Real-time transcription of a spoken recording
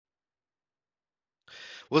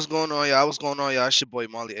What's going on, y'all? What's going on, y'all? It's your boy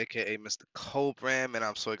Molly, aka Mr. Cobram, and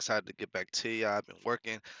I'm so excited to get back to y'all. I've been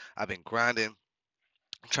working, I've been grinding,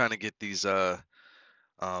 trying to get these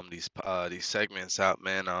segments out,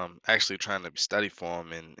 man. Actually trying to study for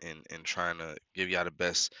them and trying to give y'all the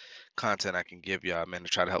best content I can give y'all, man, to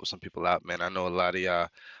try to help some people out, man. I know a lot of y'all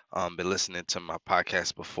been listening to my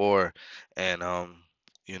podcast before, and a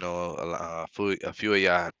few of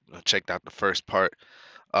y'all checked out the first part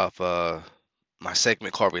of my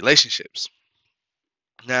segment called relationships.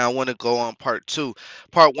 Now I want to go on part two.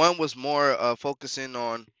 Part one was more focusing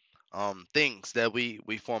on things that we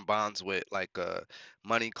form bonds with, like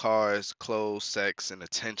money, cars, clothes, sex, and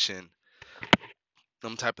attention.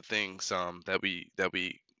 Them type of things that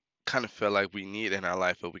we kind of feel like we need in our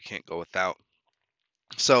life, but we can't go without.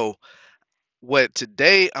 So what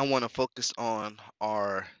today I want to focus on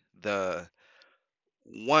are the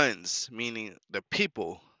ones, meaning the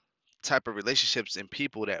people, type of relationships and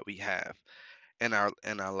people that we have in our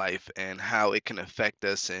life and how it can affect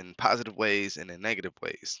us in positive ways and in negative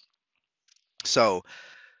ways. So,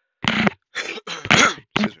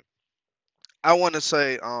 excuse me. I want to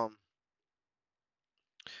say, the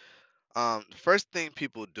first thing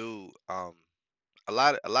people do, a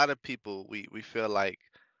lot of people we feel like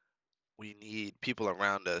we need people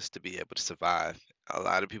around us to be able to survive. A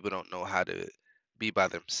lot of people don't know how to be by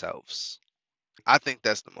themselves. I think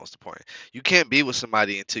that's the most important. You can't be with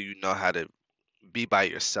somebody until you know how to be by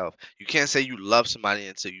yourself. You can't say you love somebody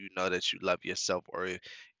until you know that you love yourself, or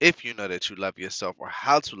if you know that you love yourself, or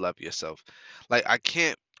how to love yourself. Like I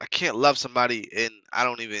can't love somebody and I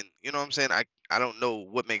don't even, you know what I'm saying? I don't know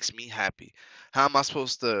what makes me happy. How am I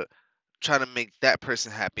supposed to try to make that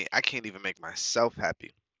person happy? I can't even make myself happy.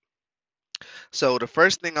 So the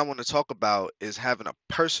first thing I want to talk about is having a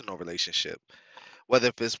personal relationship, whether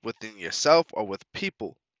if it's within yourself or with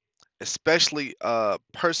people, especially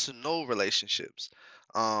personal relationships,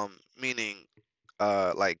 meaning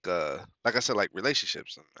like I said, like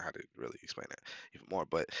relationships, and how to really explain that even more,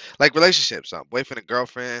 but like relationships, boyfriend and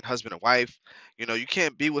girlfriend, husband and wife. You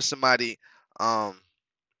can't be with somebody um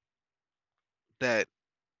that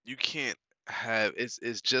you can't have.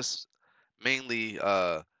 It's just mainly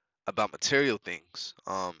about material things.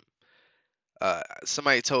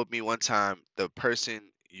 Somebody told me one time the person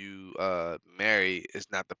you marry is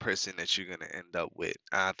not the person that you're gonna end up with.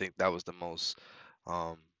 I think that was the most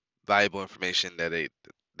um, valuable information that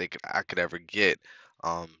I could ever get,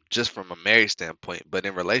 just from a marriage standpoint. But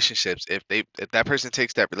in relationships, if that person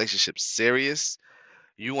takes that relationship serious,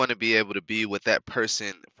 you want to be able to be with that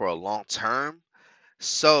person for a long term.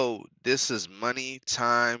 So this is money,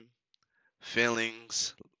 time,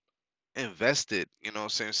 feelings, invested, you know what I'm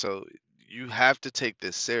saying? So you have to take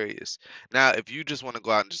this serious. Now, if you just want to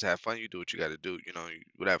go out and just have fun, you do what you got to do,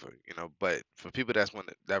 whatever, But for people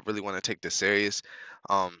that really want to take this serious,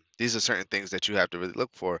 these are certain things that you have to really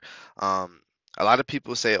look for. Um, a lot of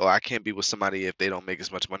people say, "Oh, I can't be with somebody if they don't make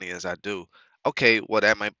as much money as I do." Okay, well,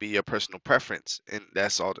 that might be your personal preference, and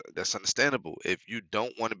that's all. That's understandable. If you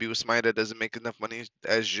don't want to be with somebody that doesn't make enough money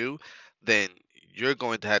as you, then you're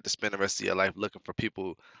going to have to spend the rest of your life looking for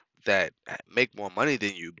people that make more money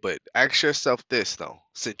than you. But ask yourself this though: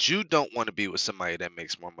 since you don't want to be with somebody that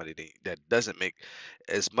makes more money than you, that doesn't make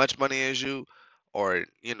as much money as you, or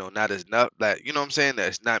not as enough, that you know what I'm saying, that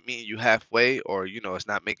it's not meeting you halfway, or it's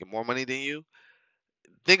not making more money than you.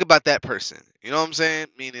 Think about that person. You know what I'm saying?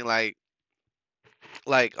 Meaning like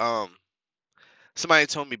somebody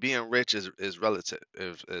told me being rich is relative,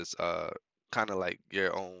 is kind of like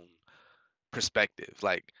your own perspective.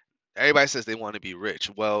 Like everybody says they want to be rich.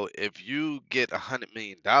 Well, if you get $100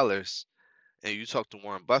 million and you talk to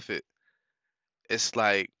Warren Buffett, it's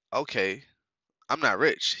like, okay, I'm not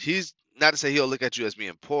rich. He's not to say he'll look at you as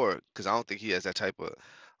being poor, because I don't think he has that type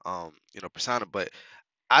of persona. But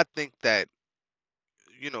I think that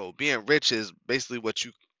being rich is basically what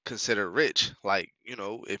you consider rich. Like,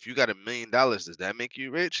 if you got $1 million, does that make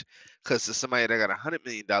you rich? Because to somebody that got $100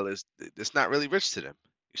 million, it's not really rich to them.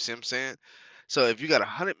 You see what I'm saying? So if you got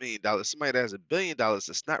 $100 million, somebody that has $1 billion,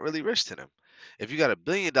 it's not really rich to them. If you got $1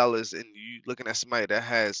 billion and you looking at somebody that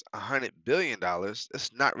has $100 billion,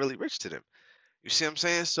 it's not really rich to them. You see what I'm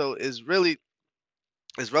saying? So it's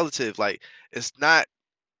relative. Like it's not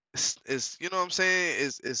is you know what I'm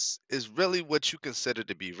saying, is really what you consider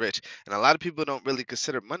to be rich. And a lot of people don't really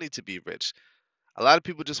consider money to be rich. A lot of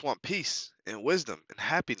people just want peace and wisdom and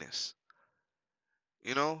happiness,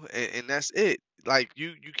 and that's it. Like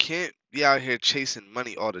you can't be out here chasing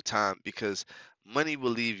money all the time, because money will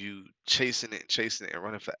leave you chasing it and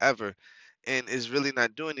running forever, and is really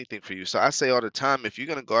not doing anything for you. So I say all the time, if you're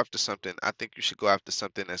gonna go after something, I think you should go after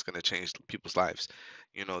something that's gonna change people's lives.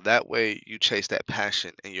 That way you chase that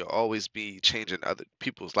passion and you'll always be changing other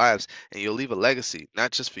people's lives and you'll leave a legacy,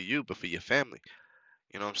 not just for you, but for your family.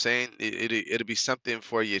 You know what I'm saying? It'll be something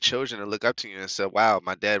for your children to look up to you and say, wow,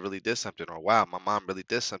 my dad really did something, or wow, my mom really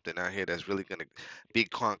did something out here that's really gonna be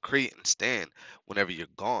concrete and stand whenever you're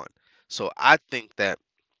gone. So I think that,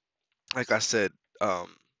 like I said, um,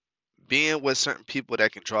 being with certain people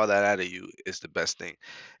that can draw that out of you is the best thing.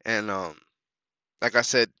 And like I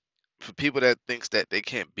said, for people that thinks that they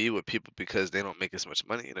can't be with people because they don't make as much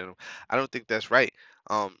money, I don't think that's right.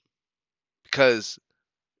 Um, because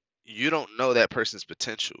you don't know that person's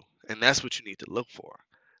potential, and that's what you need to look for.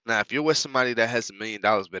 Now, if you're with somebody that has $1 million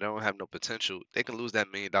but they don't have no potential, they can lose that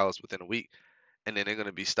 $1 million within a week, and then they're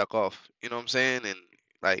gonna be stuck off. You know what I'm saying? And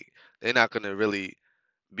like they're not gonna really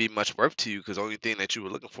be much worth to you because the only thing that you were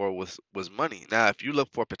looking for was money. Now, if you look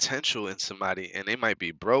for potential in somebody and they might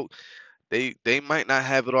be broke, they might not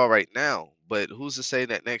have it all right now, but who's to say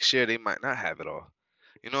that next year they might not have it all?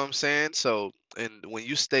 You know what I'm saying? So, and when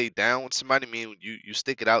you stay down with somebody, mean you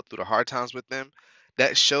stick it out through the hard times with them,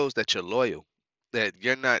 that shows that you're loyal, that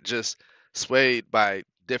you're not just swayed by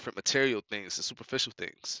different material things and superficial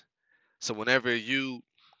things. So whenever you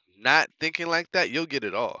not thinking like that, you'll get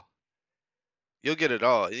it all. You'll get it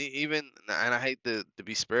all. Even, and I hate to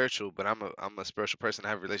be spiritual, but I'm a spiritual person. I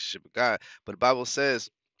have a relationship with God. But the Bible says,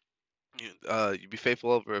 you be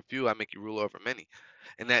faithful over a few, I make you rule over many,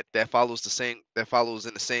 and that follows the same. That follows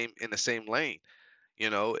in the same lane.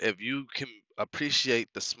 If you can appreciate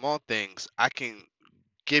the small things, I can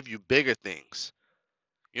give you bigger things.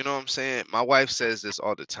 You know what I'm saying? My wife says this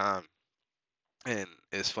all the time, and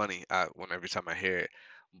it's funny when every time I hear it.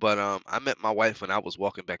 But I met my wife when I was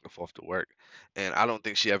walking back and forth to work, and I don't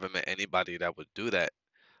think she ever met anybody that would do that.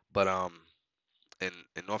 But in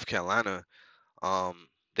North Carolina,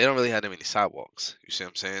 they don't really have that many sidewalks. You see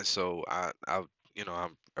what I'm saying? So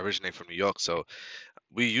I'm originate from New York, so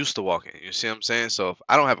we used to walking. You see what I'm saying? So if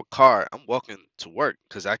I don't have a car, I'm walking to work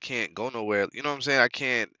because I can't go nowhere. You know what I'm saying? I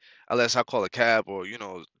can't unless I call a cab or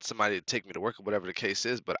somebody to take me to work or whatever the case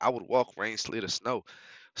is. But I would walk rain, sleet, or snow,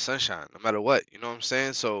 sunshine, no matter what. You know what I'm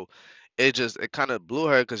saying? So it kind of blew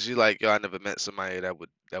her because she like, yo, I never met somebody that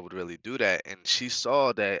would really do that, and she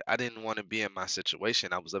saw that I didn't want to be in my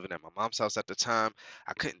situation. I was living at my mom's house at the time.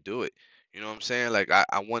 I couldn't do it. You know what I'm saying? Like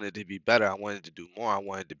I wanted to be better. I wanted to do more. I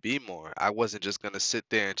wanted to be more. I wasn't just gonna sit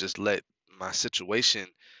there and just let my situation,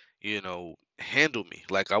 handle me.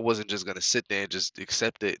 Like I wasn't just gonna sit there and just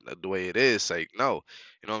accept it the way it is. Like no,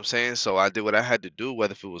 you know what I'm saying? So I did what I had to do,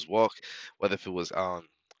 whether if it was walk, whether if it was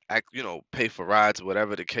act, pay for rides,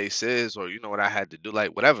 whatever the case is, or what I had to do,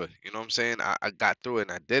 like whatever. You know what I'm saying? I got through it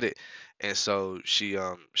and I did it. And so she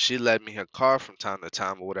led me her car from time to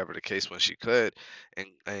time or whatever the case when she could, and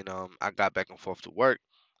I got back and forth to work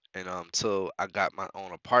and till I got my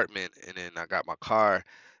own apartment and then I got my car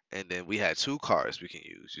and then we had two cars we can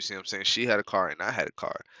use. You see what I'm saying? She had a car and I had a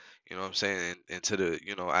car. You know what I'm saying? And to the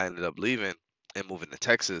I ended up leaving and moving to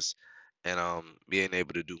Texas and being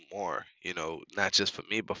able to do more, not just for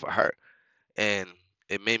me but for her. And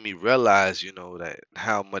it made me realize, that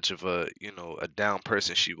how much of a down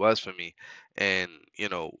person she was for me. And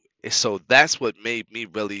so that's what made me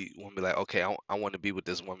really want to be like, okay, I want to be with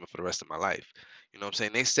this woman for the rest of my life. You know what I'm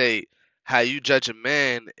saying? They say how you judge a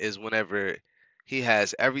man is whenever he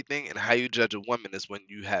has everything, and how you judge a woman is when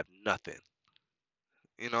you have nothing.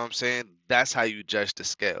 You know what I'm saying? That's how you judge the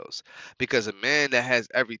scales. Because a man that has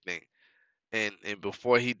everything, and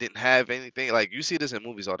before he didn't have anything, like you see this in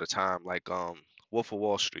movies all the time, like Wolf of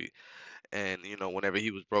Wall Street. And whenever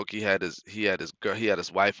he was broke, he had his girl, he had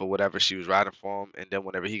his wife or whatever, she was riding for him. And then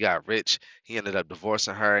whenever he got rich, he ended up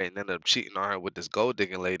divorcing her and ended up cheating on her with this gold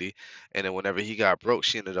digging lady. And then whenever he got broke,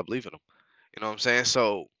 she ended up leaving him. You know what I'm saying?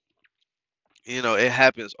 So it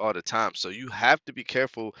happens all the time. So you have to be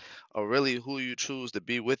careful of really who you choose to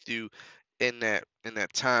be with you in that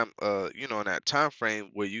time, in that time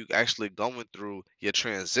frame where you actually going through your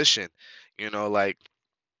transition. Like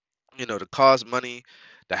the cars, money,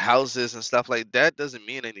 the houses and stuff like that doesn't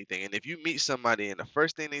mean anything. And if you meet somebody and the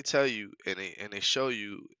first thing they tell you and they show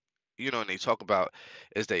you, and they talk about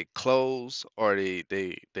is they clothes or they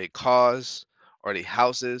cars or they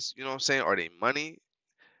houses, you know what I'm saying, or they money,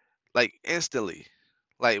 like instantly.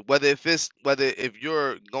 Like whether if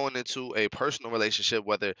you're going into a personal relationship,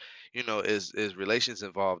 whether is relations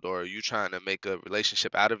involved, or you trying to make a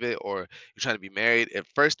relationship out of it, or you're trying to be married. If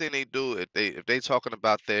first thing they do, if they talking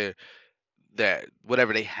about their that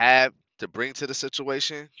whatever they have to bring to the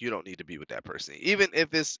situation, you don't need to be with that person. Even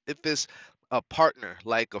if it's a partner,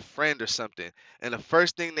 like a friend or something, and the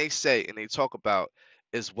first thing they say and they talk about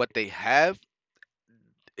is what they have,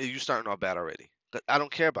 you starting off bad already. I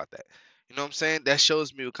don't care about that. You know what I'm saying? That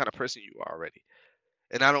shows me what kind of person you are already.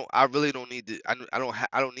 And I really don't need to.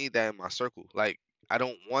 I don't need that in my circle. Like I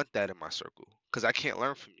don't want that in my circle because I can't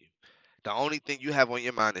learn from you. The only thing you have on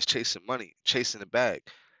your mind is chasing money, chasing the bag.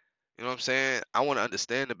 You know what I'm saying? I want to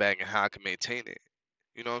understand the bag and how I can maintain it.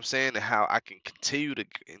 You know what I'm saying? And how I can continue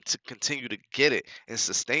to get it and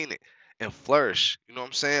sustain it and flourish. You know what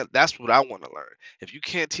I'm saying? That's what I want to learn. If you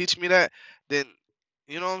can't teach me that, then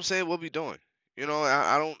you know what I'm saying? What we doing? You know,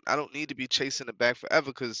 I don't need to be chasing the bag forever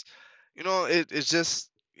because you know it's just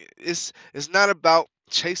it's not about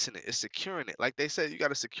chasing it. It's securing it. Like they said, you got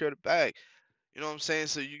to secure the bag. You know what I'm saying?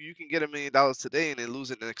 So you can get $1 million today and then lose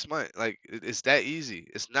it next month. Like it's that easy.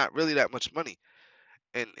 It's not really that much money.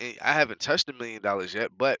 And I haven't touched $1 million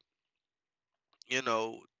yet, but you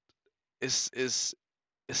know, it's it's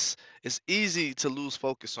it's easy to lose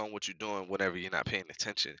focus on what you're doing whenever you're not paying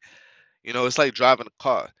attention. You know, it's like driving a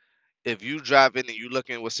car. If you driving and you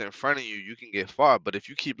looking what's in front of you, you can get far. But if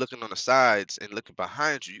you keep looking on the sides and looking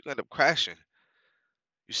behind you, you end up crashing.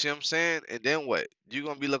 You see what I'm saying? And then what? You're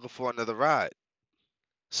gonna be looking for another ride.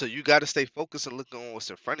 So you got to stay focused and looking on what's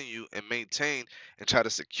in front of you and maintain and try to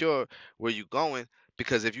secure where you're going.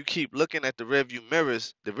 Because if you keep looking at the rearview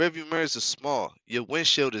mirrors are small. Your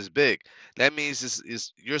windshield is big. That means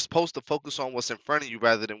you're supposed to focus on what's in front of you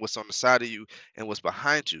rather than what's on the side of you and what's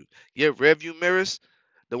behind you. Your rearview mirrors,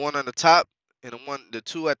 the one on the top and the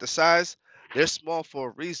two at the sides, they're small for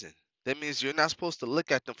a reason. That means you're not supposed to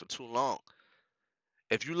look at them for too long.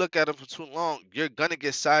 If you look at them for too long, you're gonna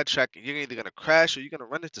get sidetracked and you're either gonna crash or you're gonna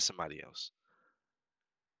run into somebody else.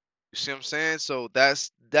 You see what I'm saying? So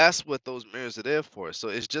that's what those mirrors are there for. So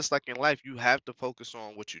it's just like in life, you have to focus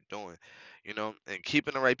on what you're doing, you know, and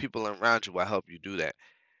keeping the right people around you will help you do that.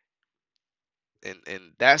 And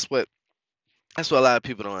that's what a lot of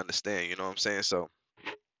people don't understand, you know what I'm saying? So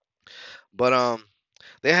but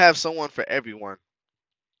they have someone for everyone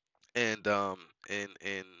and in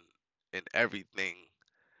in everything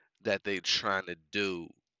that they trying to do.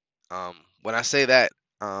 When I say that,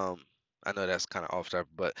 I know that's kind of off topic,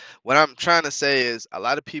 but what I'm trying to say is a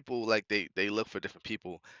lot of people like they look for different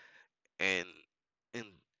people and in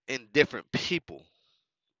in different people.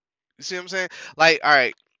 You see what I'm saying? Like, all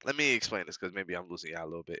right, let me explain this because maybe I'm losing y'all a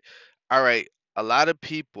little bit. All right, a lot of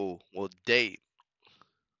people will date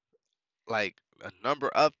like a number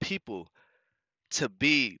of people to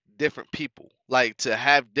be different people, like to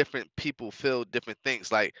have different people feel different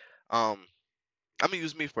things. Like, um, I'm gonna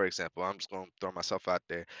use me for example. I'm just gonna throw myself out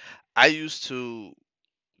there. I used to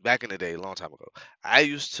back in the day, a long time ago, I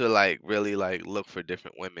used to like really like look for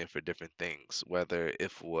different women for different things. Whether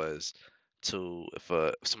if it was if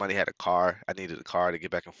somebody had a car, I needed a car to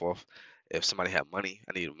get back and forth. If somebody had money,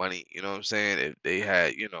 I needed money. You know what I'm saying? If they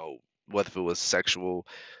had, whether if it was sexual,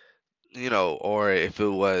 or if it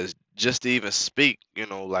was just to even speak,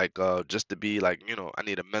 like just to be like, I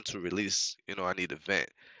need a mental release, I need a vent.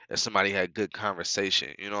 If somebody had good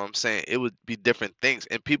conversation, you know what I'm saying? It would be different things.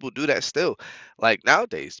 And people do that still. Like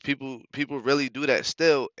nowadays, people really do that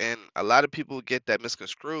still. And a lot of people get that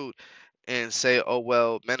misconstrued and say, oh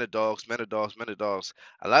well, men are dogs, men are dogs, men are dogs.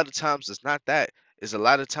 A lot of times it's not that. It's a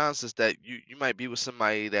lot of times it's that you might be with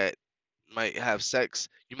somebody that might have sex.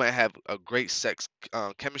 You might have a great sex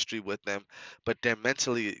chemistry with them, but they're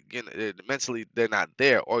mentally, mentally they're not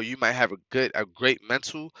there. Or you might have a great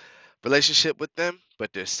mental relationship with them,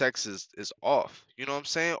 but their sex is off. You know what I'm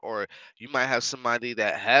saying? Or you might have somebody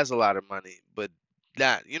that has a lot of money, but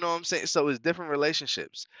not. You know what I'm saying? So it's different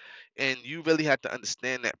relationships, and you really have to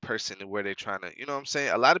understand that person and where they're trying to. You know what I'm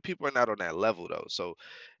saying? A lot of people are not on that level though. So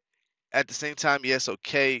at the same time, yes,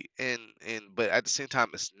 okay, and but at the same time,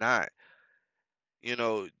 it's not you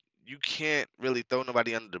know, you can't really throw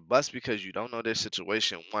nobody under the bus because you don't know their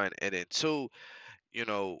situation, one. And then two, you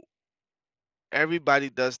know,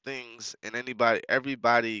 everybody does things and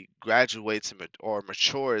everybody graduates or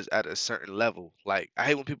matures at a certain level. Like I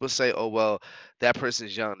hate when people say, oh well, that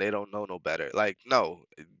person's young, they don't know no better. Like, no,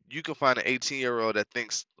 you can find an 18-year-old that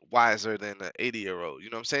thinks wiser than an 80-year-old.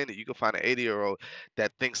 You know what I'm saying? That you can find an 80-year-old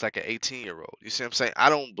that thinks like an 18-year-old. You see what I'm saying?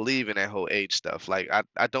 I don't believe in that whole age stuff. Like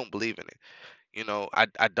I don't believe in it.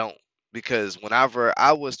 I don't, because whenever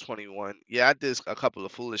I was 21, yeah, I did a couple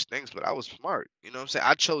of foolish things, but I was smart. You know what I'm saying?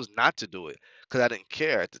 I chose not to do it because I didn't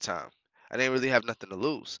care at the time. I didn't really have nothing to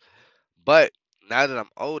lose. But now that I'm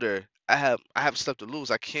older, I have stuff to lose.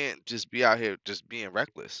 I can't just be out here just being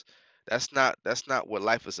reckless. That's not what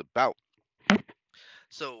life is about.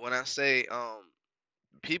 So when I say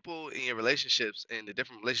people in your relationships and the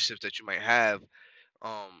different relationships that you might have,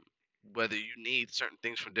 um, whether you need certain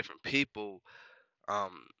things from different people,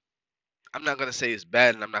 um, I'm not gonna say it's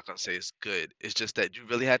bad and I'm not gonna say it's good. It's just that you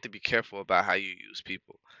really have to be careful about how you use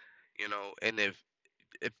people, you know. And if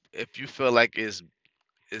you feel like is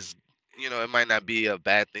it might not be a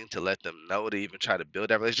bad thing to let them know to even try to build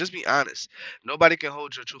that relationship. Just be honest. Nobody can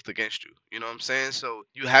hold your truth against you. You know what I'm saying? So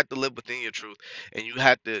you have to live within your truth, and you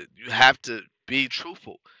have to be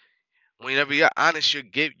truthful. Whenever you're honest, you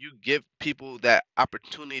give people that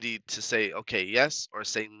opportunity to say okay, yes, or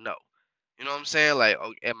say no. You know what I'm saying? Like,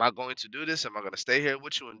 oh, am I going to do this? Am I going to stay here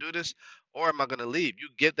with you and do this, or am I going to leave? You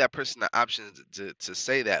give that person the option to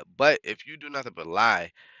say that. But if you do nothing but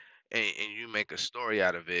lie, and you make a story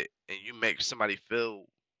out of it, and you make somebody feel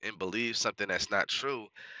and believe something that's not true,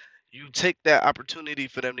 you take that opportunity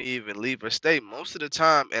for them to even leave or stay. Most of the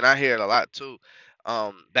time, and I hear it a lot too.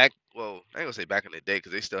 Well, I ain't gonna say back in the day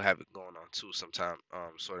because they still have it going on too. Sometime,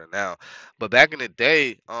 sort of now, but back in the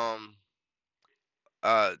day,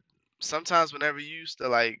 uh sometimes whenever you used to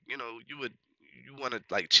like you want to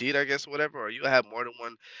like cheat, I guess, or whatever, or you have more than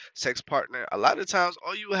one sex partner, a lot of times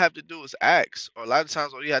all you would have to do is ask, or a lot of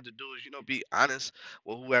times all you had to do is be honest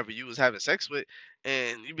with whoever you was having sex with,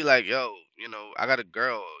 and you'd be like, yo, I got a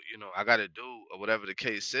girl, I got a dude, or whatever the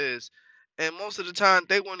case is. And most of the time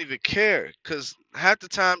they won't even care because half the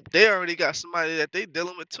time they already got somebody that they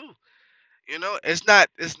dealing with too.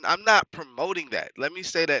 I'm not promoting that. Let me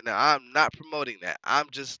say that now. I'm not promoting that. I'm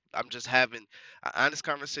just having an honest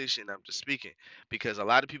conversation. I'm just speaking because a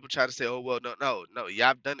lot of people try to say, "Oh, well, no, no, no, y'all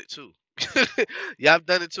have done it too." Y'all have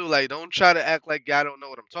done it too. Like, don't try to act like y'all don't know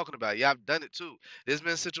what I'm talking about. Y'all have done it too. There's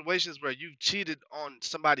been situations where you've cheated on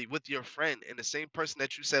somebody with your friend, and the same person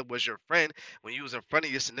that you said was your friend when you was in front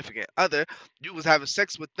of your significant other, you was having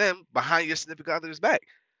sex with them behind your significant other's back.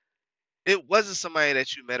 It wasn't somebody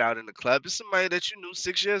that you met out in the club. It's somebody that you knew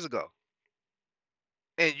 6 years ago,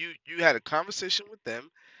 and you had a conversation with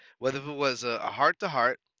them, whether it was a heart to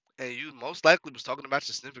heart, and you most likely was talking about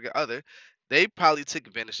your significant other. They probably took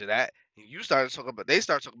advantage of that. And they started talking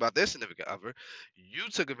about their significant other. You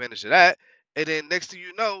took advantage of that, and then next thing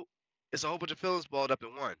you know, it's a whole bunch of feelings balled up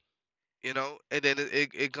in one. And then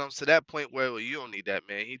it comes to that point where, well, you don't need that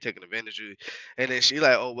man, he taking advantage of you. And then she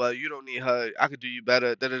like, oh well, you don't need her, I could do you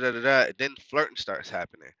better, da da da da da. And then flirting starts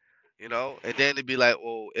happening, and then it'd be like,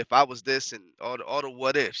 well, if I was this, and all the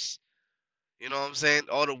what ifs, you know what I'm saying,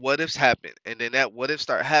 all the what ifs happen, and then that what if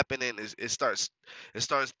start happening, is it starts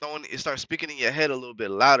speaking in your head a little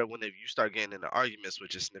bit louder whenever you start getting into arguments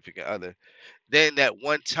with your significant other. Then that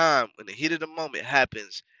one time when the heat of the moment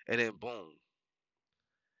happens, and then boom,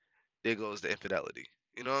 there goes the infidelity.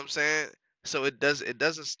 You know what I'm saying? So it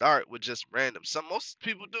doesn't start with just random. Most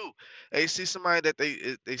people do. They see somebody that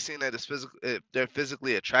they seen that is physical, they're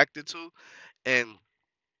physically attracted to, and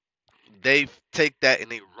they take that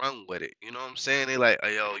and they run with it. You know what I'm saying? They like, oh,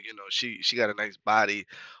 yo, she got a nice body,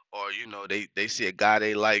 or they see a guy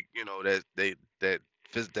they like, that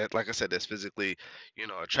like I said, that's physically,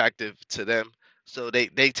 attractive to them. So they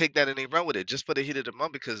take that and they run with it just for the heat of the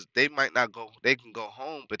moment because they might not go, they can go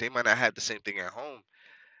home, but they might not have the same thing at home.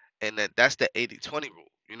 And that's the 80/20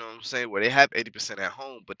 rule. You know what I'm saying? Where they have 80% at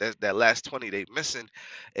home, but that's that last 20 they missing,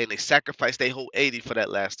 and they sacrifice their whole 80 for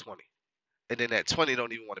that last 20. And then that 20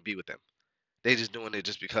 don't even want to be with them. They just doing it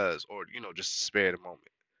just because, or just to spare the moment.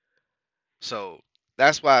 So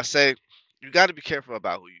that's why I say you got to be careful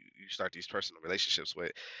about who you start these personal relationships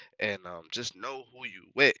with, and just know who you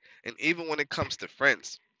with. And even when it comes to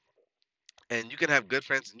friends, and you can have good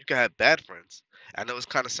friends and you can have bad friends. I know it's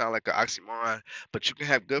kind of sound like an oxymoron, but you can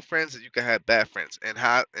have good friends and you can have bad friends. And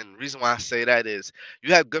the reason why I say that is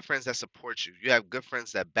you have good friends that support you. You have good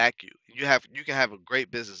friends that back you. You can have a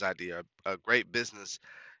great business idea, a great business,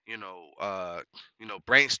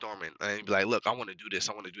 brainstorming, and you be like, look, I want to do this,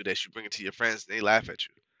 I want to do this. You bring it to your friends, and they laugh at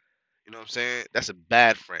you. You know what I'm saying? That's a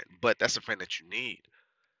bad friend, but that's a friend that you need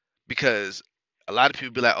because a lot of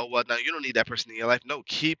people be like, "Oh well, no, you don't need that person in your life." No,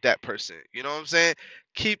 keep that person. You know what I'm saying?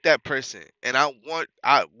 Keep that person. And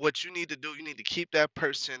what you need to do, you need to keep that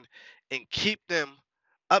person and keep them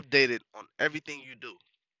updated on everything you do.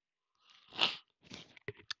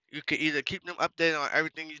 You can either keep them updated on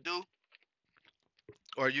everything you do,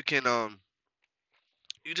 or you can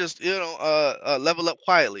you just level up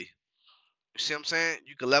quietly. You see what I'm saying?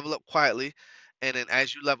 You can level up quietly, and then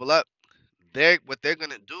as you level up, what they're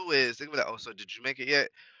gonna do is they're gonna be like, oh, so did you make it yet,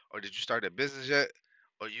 or did you start a business yet,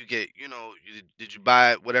 or you get, did you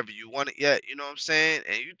buy whatever you wanted yet? You know what I'm saying?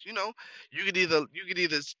 And you could either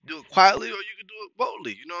do it quietly or you could do it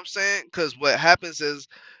boldly. You know what I'm saying? Because what happens is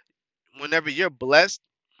Whenever you're blessed,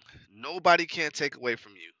 nobody can take away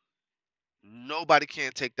from you. Nobody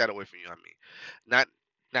can take that away from you. I mean, not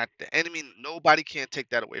not the enemy. Nobody can take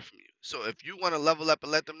that away from you. So if you want to level up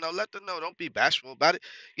and let them know, let them know. Don't be bashful about it.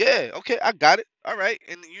 Yeah, okay, I got it. All right.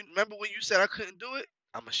 And you remember when you said I couldn't do it?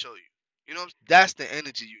 I'm gonna show you. You know, that's the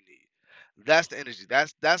energy you need. That's the energy.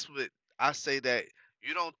 That's what I say, that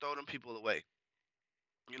you don't throw them people away.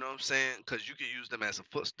 You know what I'm saying? Because you can use them as a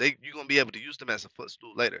foot. You're gonna be able to use them as a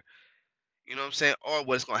footstool later. You know what I'm saying? Or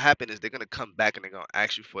what's gonna happen is they're gonna come back and they're gonna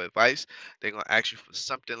ask you for advice. They're gonna ask you for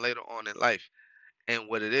something later on in life. And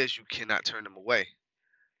what it is, you cannot turn them away.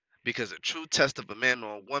 Because a true test of a man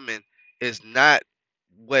or a woman is not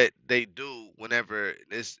what they do whenever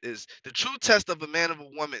is the true test of a man or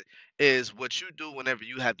a woman is what you do whenever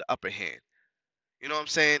you have the upper hand. You know what I'm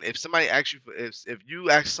saying? If somebody asks you for, if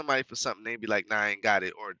you ask somebody for something, they be like, "Nah, I ain't got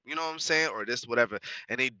it," or you know what I'm saying, or this whatever,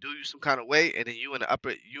 and they do you some kind of way, and then you in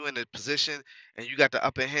the position, and you got the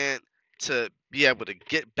upper hand to be able to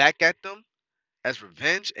get back at them as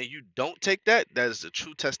revenge, and you don't take that, that is the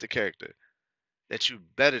true test of character. That you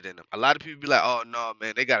better than them. A lot of people be like, "Oh no,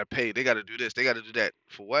 man, they gotta pay, they gotta do this, they gotta do that."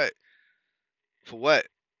 For what? For what?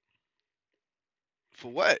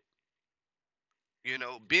 For what? You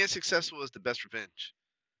know, being successful is the best revenge.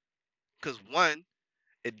 Cause one,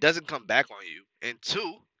 it doesn't come back on you, and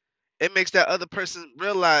two, it makes that other person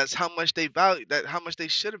realize how much they value that, how much they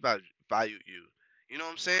should have valued you. You know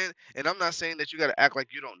what I'm saying? And I'm not saying that you got to act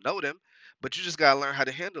like you don't know them, but you just got to learn how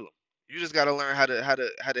to handle them. You just got to learn how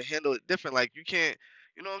to handle it different. Like you can't,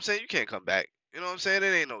 you know what I'm saying? You can't come back. You know what I'm saying?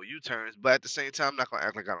 It ain't no U-turns, but at the same time, I'm not gonna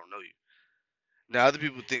act like I don't know you. Now other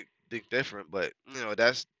people think different, but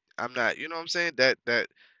that's, I'm not. You know what I'm saying? That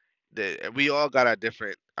we all got our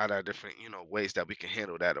different ways that we can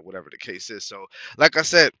handle that, or whatever the case is. So like I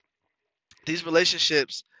said, these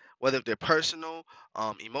relationships, whether they're personal,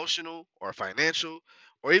 emotional, or financial,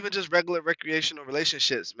 or even just regular recreational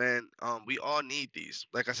relationships, man, we all need these.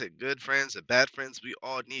 Like I said, good friends and bad friends, we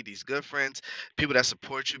all need these. Good friends, people that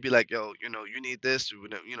support you, be like, yo, you need this,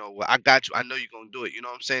 well, I got you. I know you're gonna do it. You know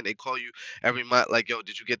what I'm saying? They call you every month, like, yo,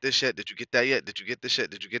 did you get this yet? Did you get that yet? Did you get this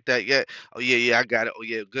yet? Did you get that yet? Oh yeah, yeah, I got it. Oh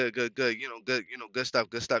yeah, good, good, good. Good, good stuff,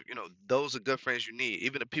 good stuff. Those are good friends you need.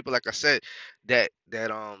 Even the people, like I said, that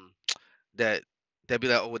they'll be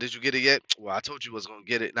like, "Oh, well, did you get it yet?" Well, I told you was gonna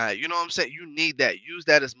get it. Now, you know what I'm saying? You need that. Use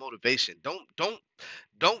that as motivation.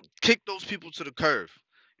 Don't kick those people to the curve.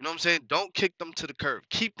 You know what I'm saying? Don't kick them to the curve.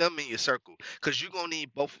 Keep them in your circle, because you're gonna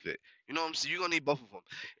need both of it. You know what I'm saying? You're gonna need both of them.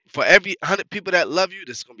 For every 100 people that love you,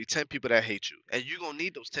 there's gonna be 10 people that hate you, and you're gonna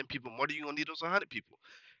need those 10 people more than you're gonna need those 100 people.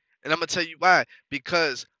 And I'm gonna tell you why.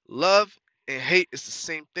 Because love and hate is the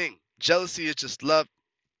same thing. Jealousy is just love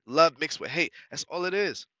mixed with hate. That's all it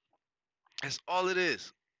is. That's all it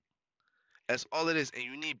is. That's all it is. And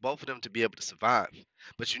you need both of them to be able to survive.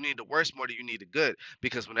 But you need the worst more than you need the good.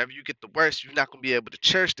 Because whenever you get the worst, you're not going to be able to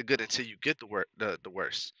cherish the good until you get the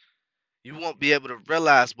worst. You won't be able to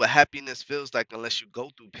realize what happiness feels like unless you go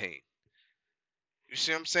through pain. You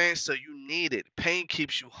see what I'm saying? So you need it. Pain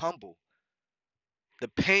keeps you humble. The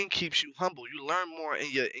pain keeps you humble. You learn more in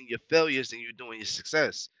your failures than you do in your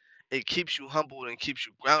success. It keeps you humble and keeps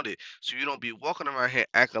you grounded. So you don't be walking around here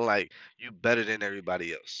acting like you better than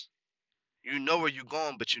everybody else. You know where you're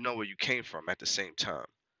going, but you know where you came from at the same time.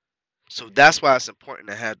 So that's why it's important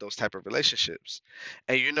to have those type of relationships.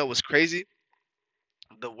 And you know what's crazy?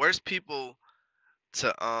 The worst people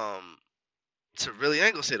to really, I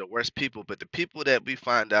ain't gonna say the worst people, but the people that we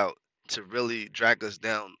find out to really drag us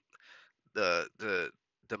down the the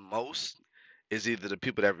the most is either the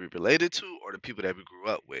people that we related to or the people that we grew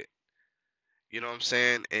up with. You know what I'm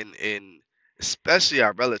saying? And especially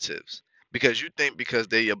our relatives. Because you think because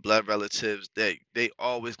they're your blood relatives that they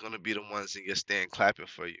always gonna be the ones in your stand clapping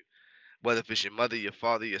for you. Whether if it's your mother, your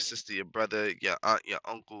father, your sister, your brother, your aunt, your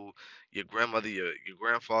uncle, your grandmother, your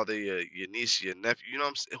grandfather, your niece, your nephew, you know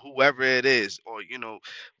what I'm saying? Whoever it is, or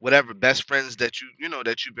whatever best friends that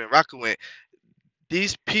that you've been rocking with,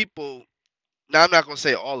 these people, now I'm not gonna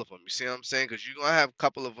say all of them. You see what I'm saying? Because you're gonna have a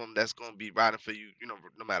couple of them that's gonna be riding for you,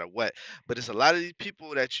 no matter what. But it's a lot of these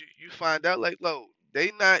people that you find out like, low,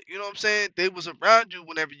 they not, you know what I'm saying? They was around you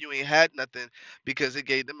whenever you ain't had nothing, because it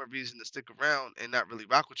gave them a reason to stick around and not really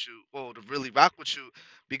rock with you, or to really rock with you,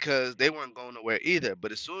 because they weren't going nowhere either.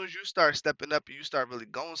 But as soon as you start stepping up and you start really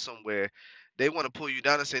going somewhere, they want to pull you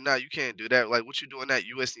down and say, nah, you can't do that. Like, what you doing that?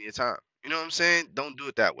 You wasting your time. You know what I'm saying? Don't do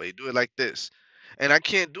it that way. Do it like this. And I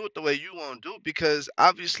can't do it the way you want to do it, because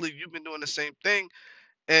obviously you've been doing the same thing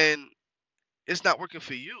and it's not working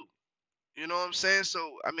for you. You know what I'm saying? So,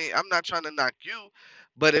 I mean, I'm not trying to knock you,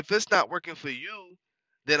 but if it's not working for you,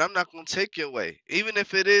 then I'm not gonna take your way. Even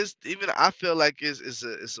if it is, even I feel like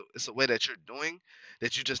it's a way that you're doing,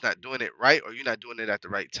 that you're just not doing it right, or you're not doing it at the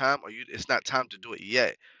right time, or it's not time to do it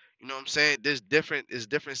yet. You know what I'm saying? It's different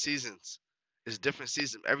seasons. It's different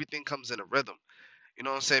seasons. Everything comes in a rhythm. You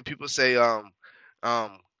know what I'm saying? People say, um,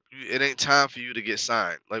 it ain't time for you to get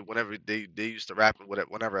signed. Like whenever they used to rap and whatever,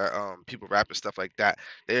 whenever people rap and stuff like that,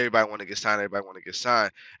 everybody want to get signed. Everybody want to get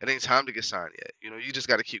signed. It ain't time to get signed yet. You know, you just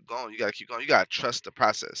got to keep going. You got to keep going. You got to trust the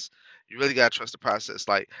process. You really got to trust the process.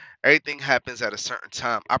 Like everything happens at a certain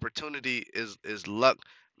time. Opportunity is luck,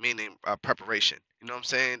 meaning preparation. You know what I'm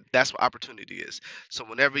saying? That's what opportunity is. So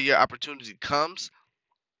whenever your opportunity comes,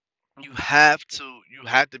 you have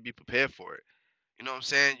to be prepared for it. You know what I'm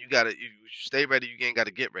saying? You stay ready. You ain't got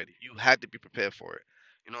to get ready. You had to be prepared for it.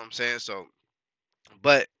 You know what I'm saying? So,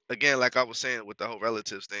 but again, like I was saying with the whole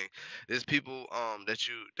relatives thing, there's people that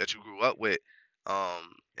you grew up with,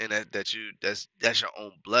 and that's your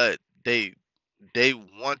own blood. They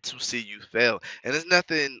want to see you fail, and there's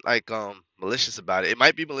nothing like malicious about it. It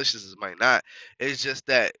might be malicious, it might not. It's just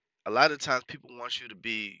that a lot of times people want you to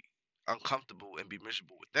be uncomfortable and be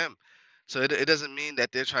miserable with them. So it doesn't mean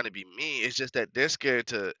that they're trying to be mean. It's just that they're scared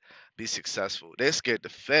to be successful. They're scared to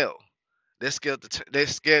fail. They're scared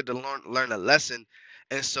to learn a lesson,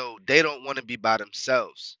 and so they don't want to be by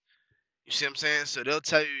themselves. You see what I'm saying? So they'll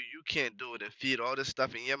tell you you can't do it and feed all this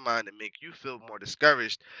stuff in your mind and make you feel more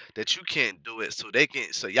discouraged that you can't do it, so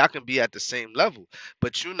y'all can be at the same level.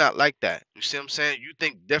 But you're not like that. You see what I'm saying? You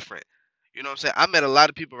think different. You know what I'm saying? I met a lot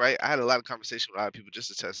of people, right? I had a lot of conversation with a lot of people just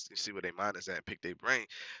to test and see where their mind is at and pick their brain,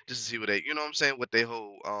 just to see what they, you know what I'm saying, what they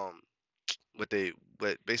whole what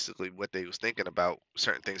basically what they was thinking about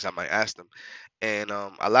certain things I might ask them. And I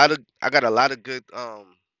got a lot of good I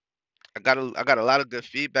got a lot of good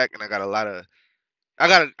feedback, and I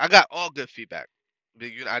got all good feedback. But,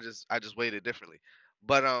 I just weighted it differently.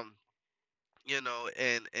 But and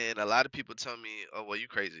a lot of people tell me, "Oh, well, you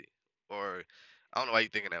crazy," or "I don't know why you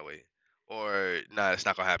thinking that way," or "Nah, it's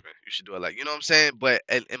not gonna happen. You should do it like," you know what I'm saying? But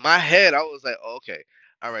in my head, I was like, oh, "Okay,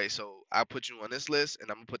 all right. So I put you on this list, and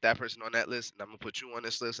I'm gonna put that person on that list, and I'm gonna put you on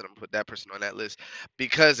this list, and I'm gonna put that person on that list,"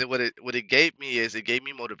 because what it gave me is it gave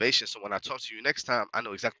me motivation. So when I talk to you next time, I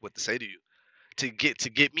know exactly what to say to you to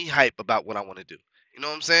get me hype about what I want to do. You know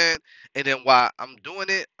what I'm saying? And then while I'm doing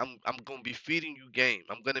it, I'm gonna be feeding you game.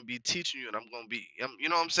 I'm gonna be teaching you, and you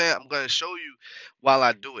know what I'm saying? I'm gonna show you while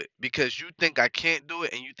I do it because you think I can't do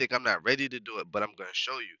it, and you think I'm not ready to do it, but I'm gonna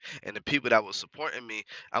show you. And the people that were supporting me,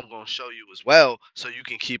 I'm gonna show you as well, so you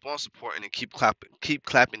can keep on supporting and keep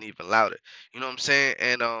clapping even louder. You know what I'm saying?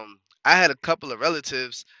 And I had a couple of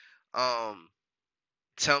relatives, um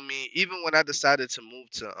tell me even when I decided to move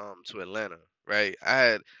to Atlanta, right? I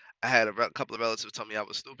had couple of relatives tell me I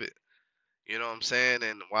was stupid. You know what I'm saying?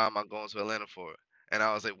 And why am I going to Atlanta for? And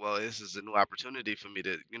I was like, well, this is a new opportunity for me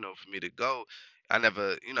to, for me to go.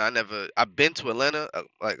 I've been to Atlanta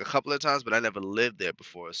like a couple of times, but I never lived there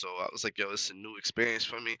before. So I was like, yo, it's a new experience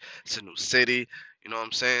for me. It's a new city. You know what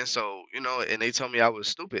I'm saying? So, and they told me I was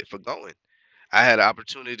stupid for going. I had an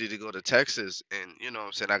opportunity to go to Texas, and what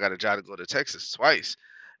I'm saying, I got a job to go to Texas twice,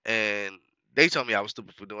 and they told me I was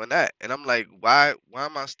stupid for doing that, and I'm like, why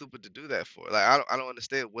am I stupid to do that for? Like, I don't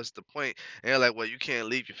understand what's the point. And they're like, well, you can't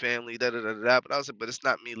leave your family, da da da da. But I was like, but it's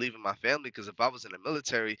not me leaving my family, because if I was in the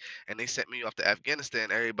military and they sent me off to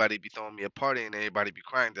Afghanistan, everybody be throwing me a party and everybody be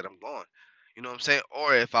crying that I'm gone. You know what I'm saying?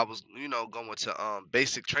 Or if I was, going to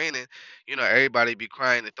basic training, everybody be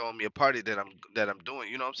crying and throwing me a party that I'm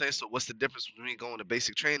doing. You know what I'm saying? So what's the difference between me going to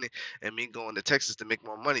basic training and me going to Texas to make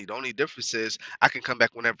more money? The only difference is I can come back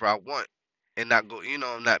whenever I want and not go,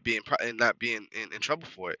 and not being in trouble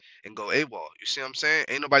for it and go AWOL. You see what I'm saying?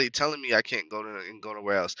 Ain't nobody telling me I can't go to and go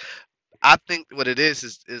nowhere else. I think what it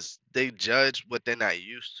is they judge what they're not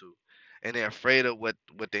used to, and they're afraid of what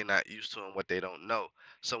they're not used to and what they don't know.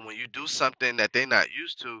 So when you do something that they're not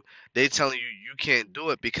used to, they telling you you can't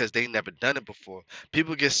do it because they never done it before.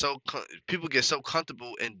 People get so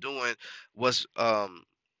comfortable in doing what's um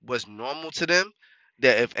what's normal to them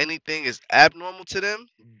that if anything is abnormal to them,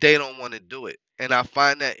 they don't want to do it. And I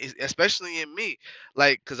find that especially in me,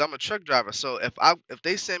 like, cause I'm a truck driver. So if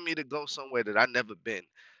they send me to go somewhere that I never been,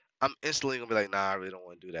 I'm instantly gonna be like, nah, I really don't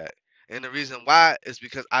want to do that. And the reason why is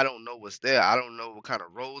because I don't know what's there. I don't know what kind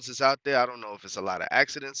of roads is out there. I don't know if it's a lot of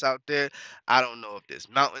accidents out there. I don't know if there's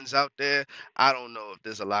mountains out there. I don't know if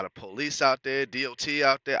there's a lot of police out there, DOT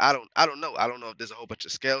out there. I don't know. I don't know if there's a whole bunch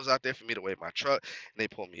of scales out there for me to weigh my truck and they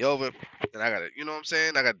pull me over and I gotta, you know what I'm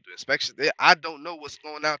saying? I gotta do inspections there. I don't know what's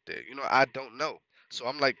going out there. I don't know. So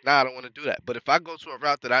I'm like, nah, I don't want to do that. But if I go to a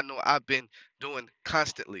route that I know I've been doing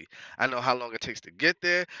constantly, I know how long it takes to get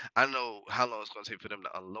there. I know how long it's gonna take for them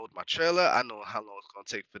to unload my trailer. I know how long it's gonna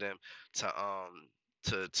take for them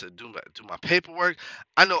to do my paperwork.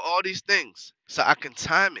 I know all these things, so I can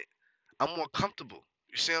time it. I'm more comfortable.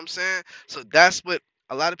 You see what I'm saying? So that's what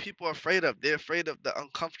a lot of people are afraid of. They're afraid of the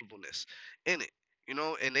uncomfortableness in it.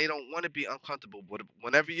 And they don't want to be uncomfortable. But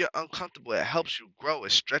whenever you're uncomfortable, it helps you grow.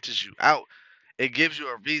 It stretches you out. It gives you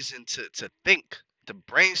a reason to think, to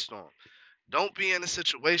brainstorm. Don't be in a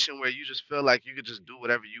situation where you just feel like you could just do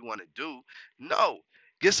whatever you want to do. No,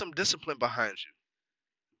 get some discipline behind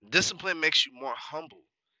you. Discipline makes you more humble.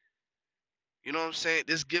 You know what I'm saying?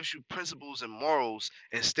 This gives you principles and morals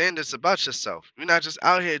and standards about yourself. You're not just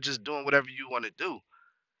out here just doing whatever you want to do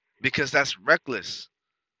because that's reckless.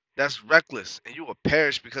 That's reckless, and you will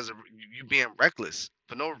perish because of you being reckless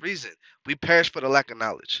for no reason. We perish for the lack of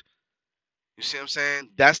knowledge. You see what I'm saying?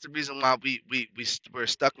 That's the reason why we're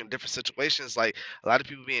stuck in different situations. Like a lot of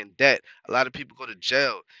people be in debt, a lot of people go to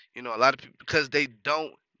jail. A lot of people because they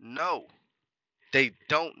don't know. They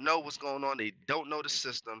don't know what's going on. They don't know the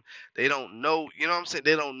system. They don't know. You know what I'm saying?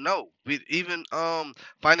 They don't know. We even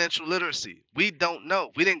financial literacy. We don't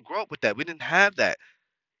know. We didn't grow up with that. We didn't have that.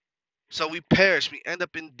 So we perish. We end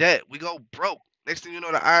up in debt. We go broke. Next thing you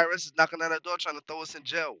know, the IRS is knocking on our door trying to throw us in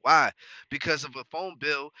jail. Why? Because of a phone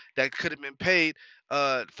bill that could have been paid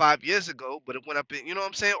 5 years ago, but it went up in, you know what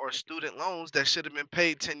I'm saying? Or student loans that should have been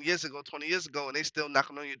paid 10 years ago, 20 years ago, and they still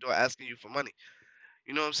knocking on your door asking you for money.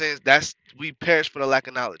 You know what I'm saying? We perish for the lack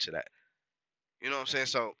of knowledge of that. You know what I'm saying?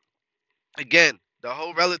 So again, the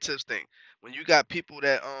whole relatives thing. When you got people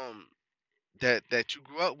that you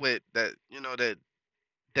grew up with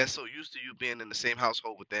that's so used to you being in the same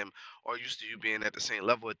household with them or used to you being at the same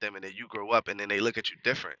level with them and then you grow up and then they look at you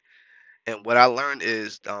different. And what I learned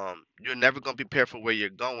is you're never gonna be prepared for where you're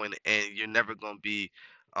going and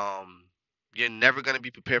um you're never gonna be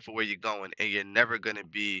prepared for where you're going and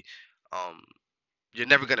um you're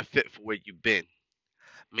never gonna fit for where you've been.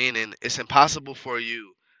 Meaning it's impossible for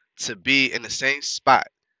you to be in the same spot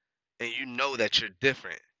and you know that you're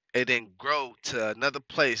different and then grow to another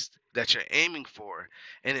place that you're aiming for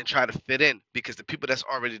and then try to fit in because the people that's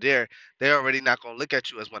already there, they're already not going to look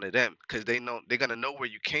at you as one of them because they know they're going to know where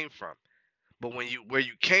you came from. But where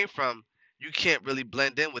you came from, you can't really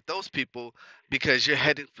blend in with those people because you're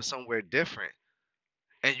heading for somewhere different.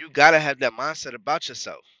 And you got to have that mindset about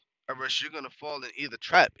yourself, or else you're going to fall in either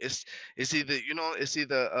trap. It's either, it's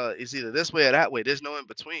either this way or that way. There's no in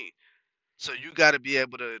between. So you got to be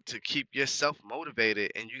able to keep yourself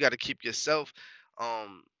motivated, and you got to keep yourself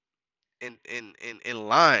um in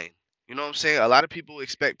line. You know what I'm saying? A lot of people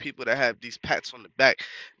expect people to have these pats on the back.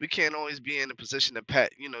 We can't always be in a position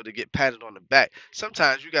to get patted on the back.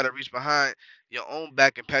 Sometimes you got to reach behind your own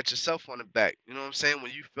back and pat yourself on the back. You know what I'm saying?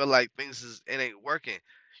 When you feel like it ain't working,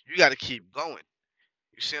 you got to keep going.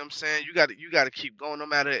 You see what I'm saying? You gotta keep going no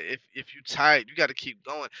matter if you tired, you gotta keep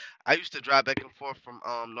going. I used to drive back and forth from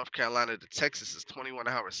North Carolina to Texas. It's 21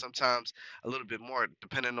 hours, sometimes a little bit more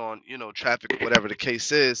depending on, traffic or whatever the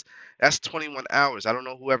case is. That's 21 hours. I don't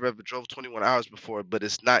know whoever ever drove 21 hours before, but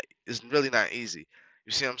it's really not easy.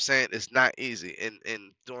 You see what I'm saying? It's not easy.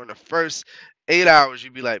 And during the first 8 hours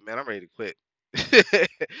you'd be like, man, I'm ready to quit.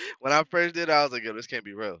 When I first did it, I was like, yo, this can't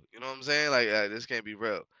be real. You know what I'm saying? Like, this can't be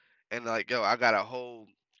real. And like, yo, I got a whole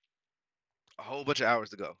bunch of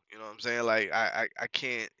hours to go. You know what I'm saying? Like, I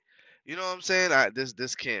can't. You know what I'm saying?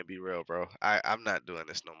 This can't be real, bro. I'm not doing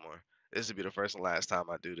this no more. This will be the first and last time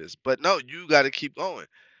I do this. But no, you got to keep going.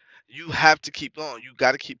 You have to keep going. You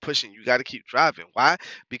got to keep pushing. You got to keep driving. Why?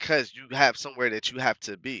 Because you have somewhere that you have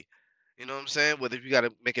to be. You know what I'm saying? Whether you got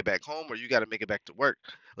to make it back home or you got to make it back to work,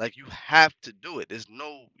 like you have to do it. There's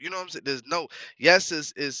no, you know what I'm saying? There's no. Yes,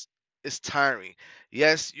 it's tiring.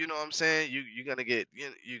 Yes, you know what I'm saying. You're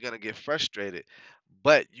gonna get frustrated,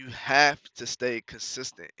 but you have to stay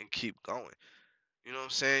consistent and keep going. You know what I'm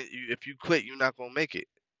saying? If you quit, you're not gonna make it.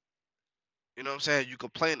 You know what I'm saying? You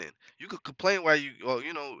complaining. You could complain while well,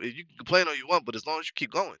 you can complain all you want, but as long as you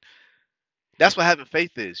keep going, that's what having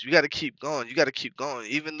faith is. You got to keep going. You got to keep going,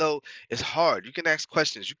 even though it's hard. You can ask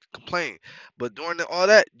questions. You can complain, but during all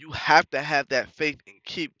that, you have to have that faith and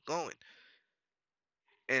keep going.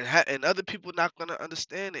 And other people not gonna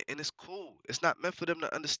understand it, and it's cool. It's not meant for them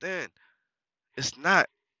to understand. It's not,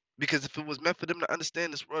 because if it was meant for them to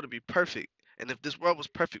understand, this world would be perfect. And if this world was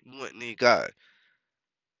perfect, we wouldn't need God.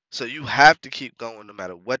 So you have to keep going no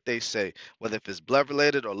matter what they say, whether if it's blood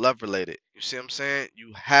related or love related. You see what I'm saying?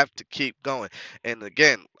 You have to keep going. And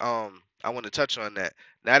again, I want to touch on that.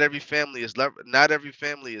 Not every family is blood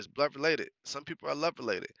related. Some people are love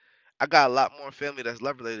related. I got a lot more family that's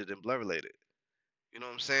love related than blood related. You know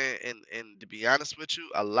what I'm saying? And to be honest with you,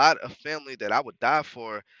 a lot of family that I would die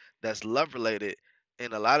for that's love related,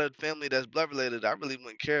 and a lot of family that's blood related, I really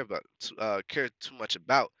wouldn't care too much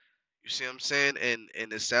about. You see what I'm saying? And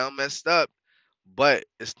it sound messed up, but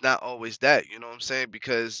it's not always that. You know what I'm saying?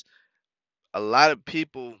 Because a lot of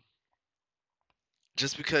people,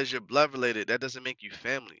 just because you're blood related, that doesn't make you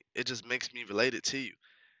family. It just makes me related to you.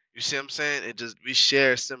 You see what I'm saying? It just we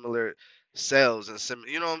share similar cells and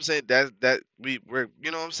you know what I'm saying? We're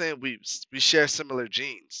you know what I'm saying? We share similar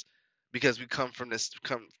genes because we come from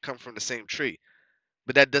the same tree.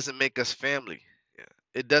 But that doesn't make us family. Yeah.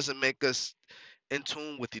 It doesn't make us in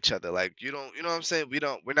tune with each other. Like you know what I'm saying?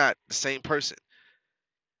 We're not the same person.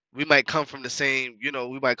 We might come from the same,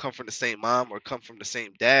 we might come from the same mom or come from the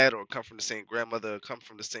same dad or come from the same grandmother or come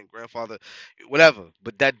from the same grandfather, whatever.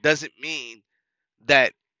 But that doesn't mean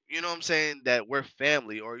that you know what I'm saying that we're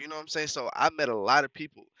family or you know what I'm saying. So I met a lot of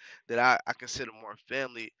people that I consider more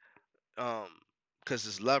family, um because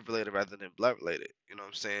it's love related rather than blood related. You know what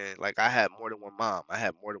I'm saying? Like I had more than one mom, I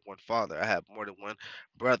had more than one father, I had more than one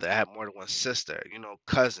brother, I had more than one sister,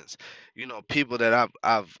 cousins, people that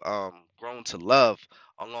I've grown to love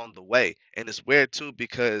along the way. And it's weird too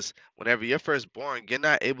because whenever you're first born, you're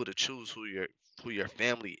not able to choose who your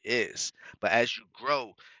family is. But as you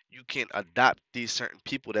grow, you can adopt these certain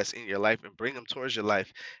people that's in your life and bring them towards your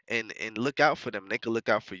life and look out for them. They can look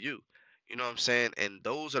out for you. You know what I'm saying? And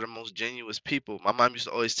those are the most genuine people. My mom used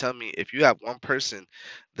to always tell me if you have one person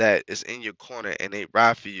that is in your corner and they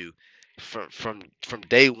ride for you from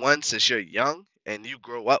day one since you're young and you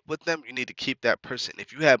grow up with them, you need to keep that person.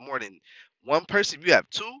 If you have more than one person, if you have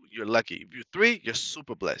two, you're lucky. If you're three, you're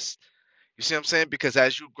super blessed. You see what I'm saying? Because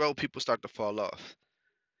as you grow, people start to fall off.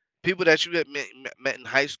 People that you had met in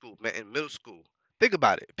high school, met in middle school. Think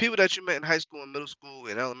about it. People that you met in high school and middle school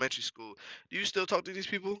and elementary school, do you still talk to these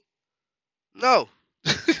people? No,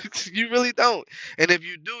 you really don't. And if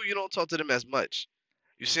you do, you don't talk to them as much.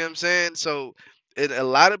 You see what I'm saying? So, a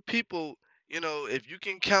lot of people, if you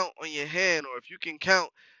can count on your hand, or if you can count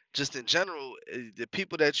just in general, the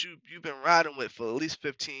people that you've been riding with for at least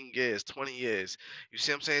 15 years, 20 years. You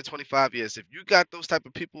see what I'm saying? 25 years. If you got those type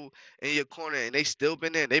of people in your corner and they still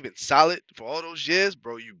been there and they've been solid for all those years,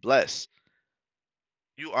 bro, you blessed.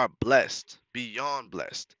 You are blessed, beyond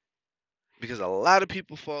blessed. Because a lot of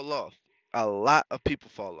people fall off. A lot of people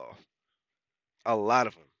fall off. A lot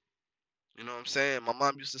of them. You know what I'm saying? My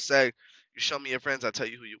mom used to say, "You show me your friends, I'll tell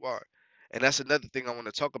you who you are." And that's another thing I want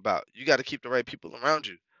to talk about. You got to keep the right people around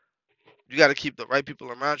you. You got to keep the right people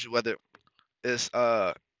around you, whether it's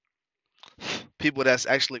people that's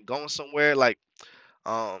actually going somewhere. Like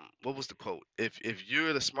what was the quote? If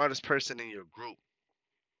you're the smartest person in your group,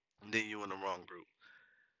 then you're in the wrong group.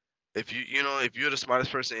 If you're the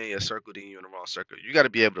smartest person in your circle, then you're in the wrong circle. You got to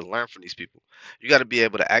be able to learn from these people. You got to be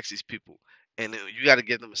able to ask these people, and you got to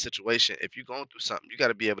give them a situation. If you're going through something, you got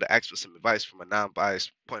to be able to ask for some advice from a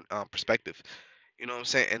non-biased point perspective. You know what I'm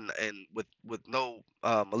saying? And with no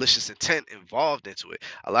malicious intent involved into it.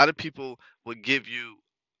 A lot of people would give you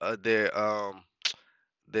their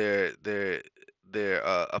their their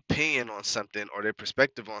opinion on something or their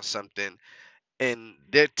perspective on something, and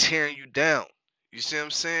they're tearing you down. You see what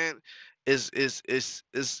I'm saying? Is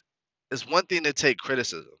one thing to take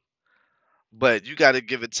criticism, but you got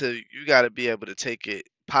to be able to take it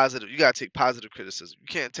positive. You got to take positive criticism. You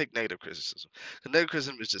can't take negative criticism. Because negative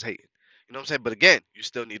criticism is just hating. You know what I'm saying? But again, you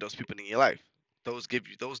still need those people in your life. Those the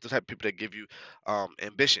type of people that give you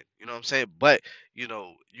ambition. You know what I'm saying? But you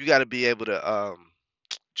got to be able to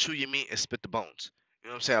chew your meat and spit the bones. You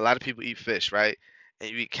know what I'm saying? A lot of people eat fish, right? And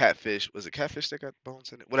you eat catfish. Was it catfish that got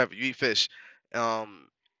bones in it? Whatever. You eat fish, um,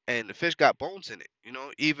 and the fish got bones in it.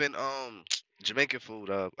 Even Jamaican food,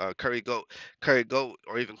 curry goat,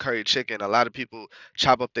 or even curry chicken. A lot of people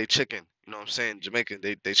chop up their chicken. You know what I'm saying? Jamaican,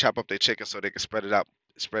 they chop up their chicken so they can spread it out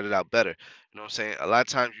better. You know what I'm saying? A lot of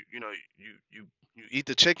times, you eat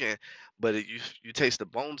the chicken, but you taste the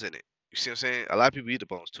bones in it. You see what I'm saying? A lot of people eat the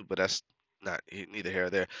bones too, but that's neither here or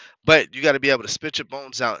there. But you got to be able to spit your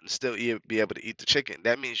bones out and still be able to eat the chicken.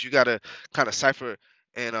 That means you got to kind of cipher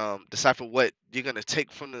and decipher what you're gonna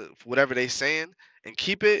take from whatever they saying and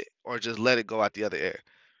keep it, or just let it go out the other air.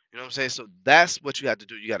 You know what I'm saying? So that's what you have to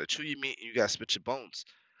do. You got to chew your meat and you got to spit your bones.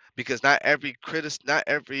 Because not every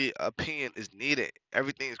opinion is needed.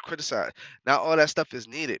 Everything is criticized. Not all that stuff is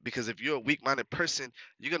needed. Because if you're a weak-minded person,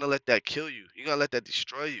 you're gonna let that kill you. You're gonna let that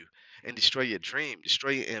destroy you and destroy your dream,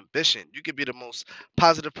 destroy your ambition. You could be the most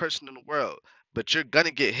positive person in the world, but you're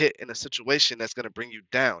gonna get hit in a situation that's gonna bring you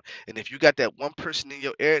down. And if you got that one person in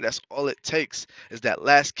your ear, that's all it takes is that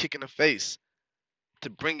last kick in the face to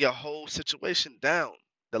bring your whole situation down.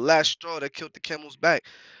 The last straw that killed the camel's back.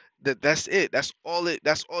 That's it. That's all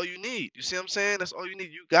you need. You see what I'm saying? That's all you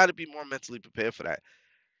need. You got to be more mentally prepared for that.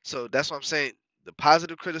 So that's what I'm saying. The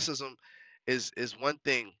positive criticism is one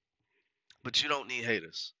thing, but you don't need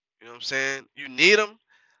haters. You know what I'm saying? You need them,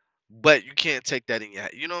 but you can't take that in your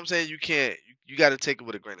you know what I'm saying? You can't you got to take it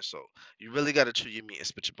with a grain of salt. You really got to chew your meat and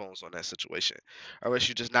spit your bones on that situation, or else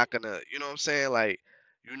you're just not gonna, you know what I'm saying? Like,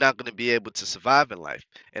 you're not gonna be able to survive in life.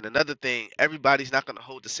 And another thing, everybody's not gonna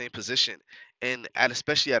hold the same position, and at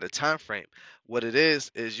especially at a time frame. What it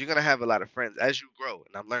is you're gonna have a lot of friends as you grow,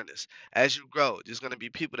 and I've learned this. As you grow, there's gonna be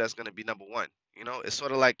people that's gonna be number one. You know, it's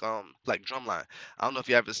sort of like Drumline. I don't know if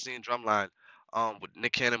you ever seen Drumline, with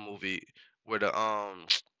Nick Cannon movie where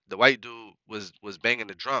the white dude was banging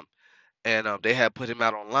the drum, and they had put him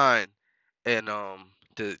out online, and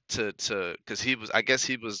to because he was, I guess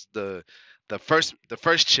he was the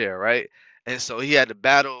first chair, right? And so he had to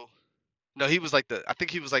battle. No, he was like I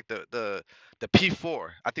think he was like the P4.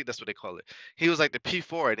 I think that's what they call it. He was like the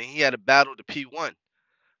P4, and then he had to battle the P1,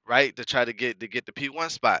 right, to try to get the P1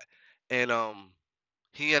 spot, and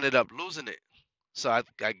he ended up losing it. So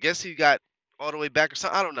I guess he got all the way back or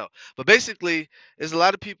something. I don't know. But basically, there's a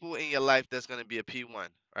lot of people in your life that's gonna be a P1,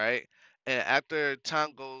 right? And after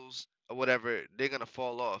time goes or whatever, they're gonna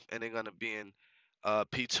fall off and they're gonna be in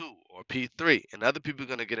P2 or P3, and other people are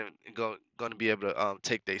gonna get in and gonna be able to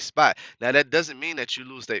take their spot. Now that doesn't mean that you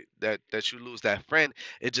lose that you lose that friend.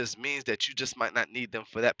 It just means that you just might not need them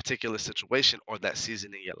for that particular situation or that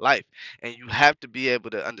season in your life. And you have to be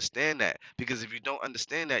able to understand that, because if you don't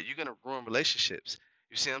understand that, you're gonna ruin relationships.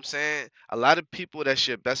 You see what I'm saying? A lot of people that's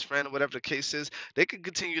your best friend or whatever the case is, they can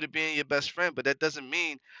continue to be in your best friend, but that doesn't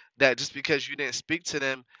mean that just because you didn't speak to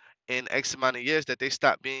them in X amount of years that they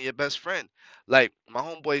stop being your best friend. Like my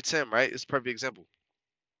homeboy Tim, right? It's a perfect example.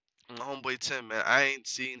 My homeboy Tim, man, I ain't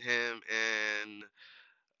seen him in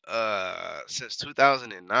since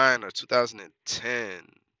 2009 or 2010.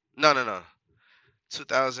 No, no, no.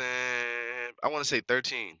 2000, I want to say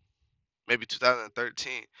 13, maybe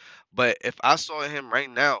 2013. But if I saw him right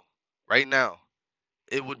now,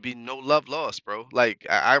 it would be no love lost, bro. Like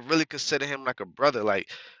I really consider him like a brother, like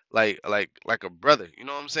a brother. You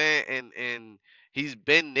know what I'm saying? And he's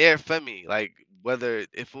been there for me. Like whether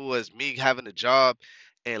if it was me having a job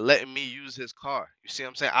and letting me use his car. You see what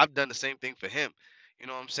I'm saying? I've done the same thing for him. You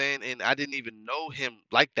know what I'm saying? And I didn't even know him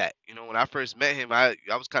like that. You know, when I first met him, I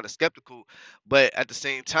was kind of skeptical, but at the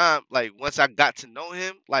same time, like once I got to know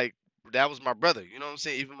him, like that was my brother. You know what I'm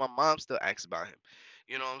saying? Even my mom still asks about him.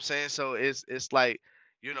 You know what I'm saying? So it's like,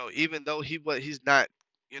 even though he's not,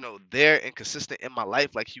 there and consistent in my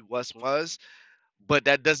life like he was, but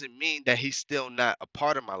that doesn't mean that he's still not a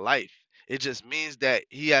part of my life. It just means that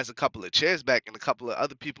he has a couple of chairs back and a couple of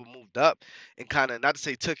other people moved up and kind of, not to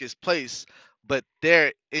say took his place, but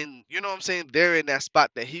they're in, you know what I'm saying? They're in that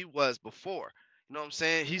spot that he was before. You know what I'm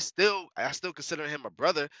saying? I still consider him a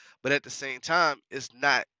brother, but at the same time, it's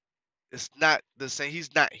not the same.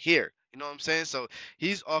 He's not here. You know what I'm saying? So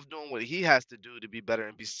he's off doing what he has to do to be better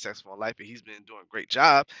and be successful in life, and he's been doing a great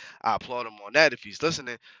job. I applaud him on that if he's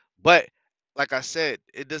listening. But like I said,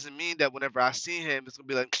 it doesn't mean that whenever I see him, it's gonna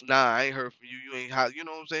be like, nah, I ain't heard from you. You ain't how, you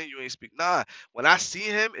know what I'm saying? You ain't speak. Nah, when I see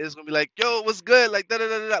him, it's gonna be like, yo, what's good? Like da da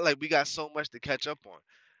da da. Like we got so much to catch up on.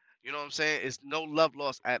 You know what I'm saying? It's no love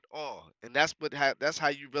lost at all, and that's how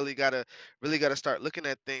you really gotta start looking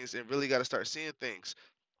at things and really gotta start seeing things,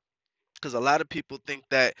 because a lot of people think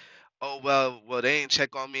that, oh well, they ain't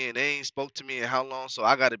check on me and they ain't spoke to me in how long, so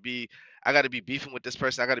I gotta be beefing with this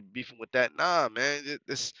person, I gotta be beefing with that. Nah, man,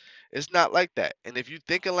 it's not like that. And if you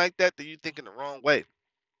thinking like that, then you thinking the wrong way.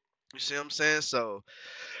 You see what I'm saying? So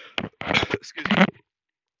excuse me.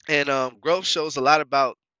 And growth shows a lot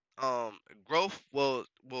about growth will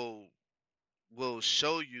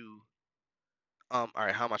show you. All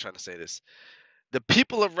right, how am I trying to say this? The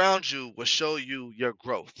people around you will show you your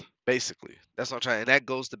growth. Basically, that's what I'm trying. And that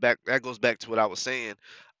goes back to what I was saying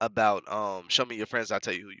about show me your friends, I'll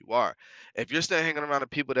tell you who you are. If you're still hanging around the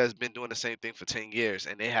people that's been doing the same thing for 10 years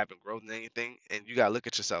and they haven't grown in anything, and you gotta look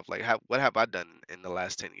at yourself like, what have I done in the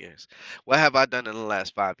last 10 years? What have I done in the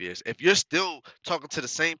last 5 years? If you're still talking to the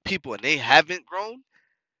same people and they haven't grown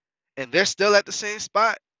and they're still at the same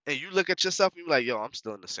spot, and you look at yourself and you're like, yo, I'm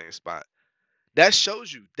still in the same spot, that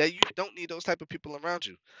shows you that you don't need those type of people around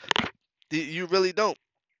you. You really don't.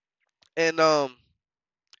 And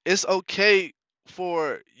it's okay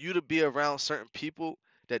for you to be around certain people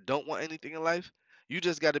that don't want anything in life. You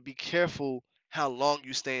just got to be careful how long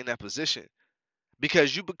you stay in that position,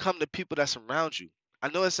 because you become the people that surround you. I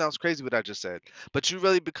know it sounds crazy what I just said, but you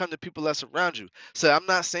really become the people that surround you. So I'm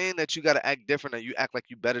not saying that you got to act different or you act like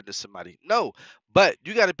you better than somebody. No, but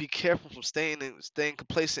you got to be careful from staying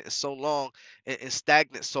complacent and so long and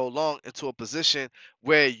stagnant so long into a position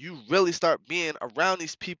where you really start being around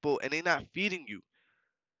these people and they're not feeding you.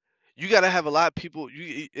 You got to have a lot of people.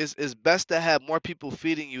 It's best to have more people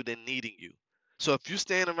feeding you than needing you. So if you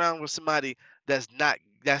stand around with somebody that's not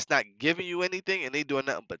giving you anything and they doing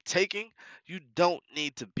nothing but taking, you don't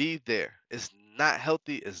need to be there. It's not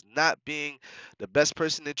healthy. It's not being the best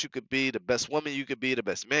person that you could be, the best woman you could be, the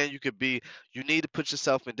best man you could be. You need to put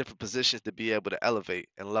yourself in different positions to be able to elevate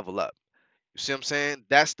and level up. You see what I'm saying?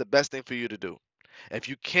 That's the best thing for you to do. If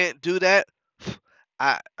you can't do that,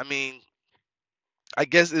 I mean, I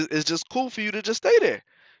guess it's just cool for you to just stay there.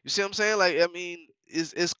 You see what I'm saying? Like, I mean,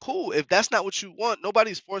 it's cool. If that's not what you want,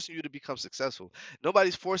 nobody's forcing you to become successful.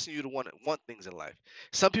 Nobody's forcing you to want things in life.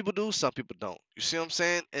 Some people do, some people don't. You see what I'm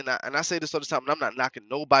saying? And I say this all the time, and I'm not knocking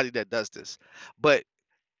nobody that does this, but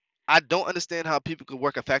I don't understand how people could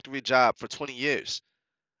work a factory job for 20 years.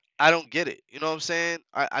 I don't get it. You know what I'm saying?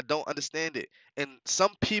 I don't understand it. And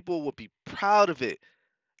some people will be proud of it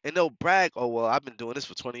and they'll brag, oh, well, I've been doing this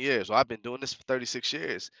for 20 years, or I've been doing this for 36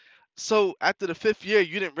 years. So after the fifth year,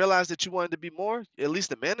 you didn't realize that you wanted to be more, at least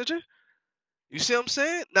the manager? You see what I'm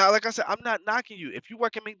saying? Now, like I said, I'm not knocking you. If you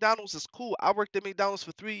work at McDonald's, it's cool. I worked at McDonald's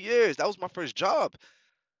for 3 years. That was my first job.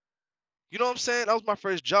 You know what I'm saying? That was my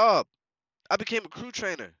first job. I became a crew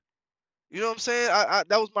trainer. You know what I'm saying?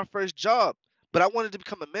 That was my first job. But I wanted to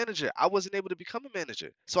become a manager. I wasn't able to become a manager.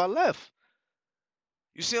 So I left.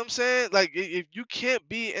 You see what I'm saying? Like if you can't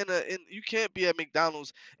be you can't be at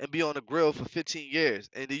McDonald's and be on the grill for 15 years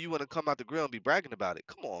and then you want to come out the grill and be bragging about it.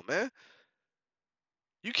 Come on, man.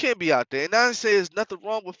 You can't be out there. And I say there's nothing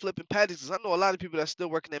wrong with flipping patties because I know a lot of people that's still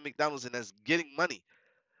working at McDonald's and that's getting money,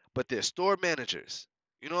 but they're store managers.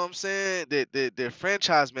 You know what I'm saying? They're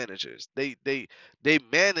franchise managers. They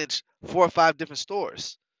manage 4 or 5 different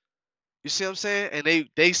stores. You see what I'm saying? And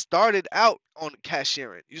they started out on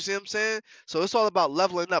cashiering. You see what I'm saying? So it's all about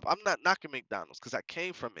leveling up. I'm not knocking McDonald's because I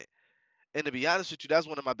came from it. And to be honest with you, that's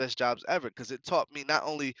one of my best jobs ever because it taught me not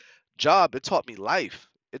only job, it taught me life.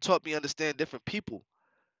 It taught me understand different people.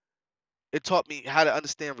 It taught me how to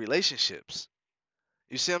understand relationships.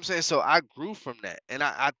 You see what I'm saying? So I grew from that, and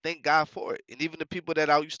I thank God for it. And even the people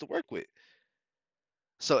that I used to work with.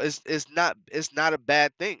 So it's not a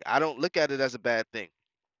bad thing. I don't look at it as a bad thing.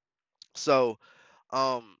 So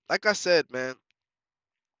like I said, man,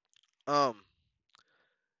 um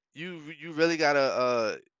you really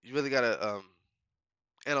gotta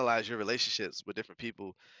analyze your relationships with different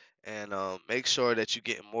people and make sure that you're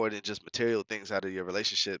getting more than just material things out of your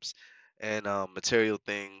relationships and material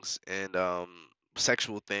things and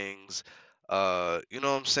sexual things, you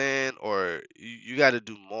know what I'm saying, or you got to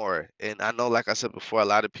do more. And I know, like I said before, a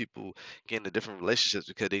lot of people get into different relationships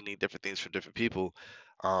because they need different things for different people,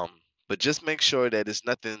 um, but just make sure that it's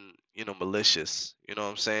nothing, malicious, you know what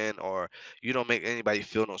I'm saying, or you don't make anybody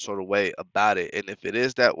feel no sort of way about it. And if it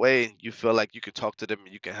is that way, you feel like you can talk to them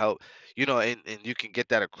and you can help, and you can get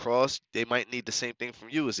that across. They might need the same thing from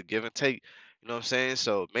you. It's a give and take. You know what I'm saying?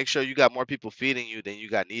 So make sure you got more people feeding you than you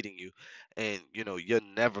got needing you, and you'll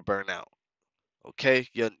never burn out. Okay?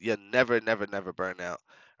 You'll never, never, never burn out.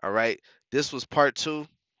 All right. This was part two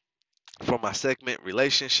for my segment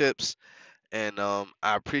relationships, and I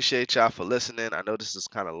appreciate y'all for listening. I know this is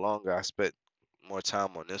kind of longer. I spent more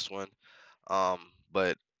time on this one, um,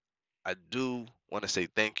 but I do want to say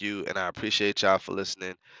thank you, and I appreciate y'all for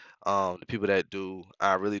listening. The people that do,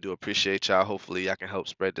 I really do appreciate y'all. Hopefully, I can help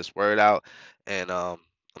spread this word out, and I'm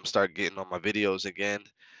start getting on my videos again.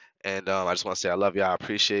 And I just want to say I love y'all. I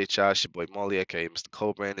appreciate y'all. It's your boy Molly, aka Mr.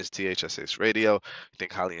 Cobrand. It's THSH Radio.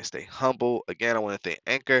 Think highly and stay humble. Again, I want to thank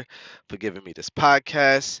Anchor for giving me this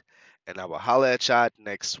podcast, and I will holler at y'all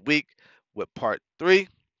next week with part three.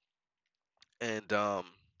 And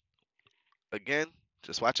again,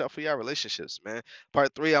 just watch out for your relationships, man.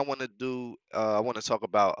 Part three, I want to talk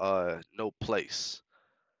about no place,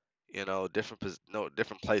 different no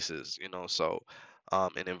different places, so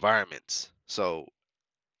and environments. So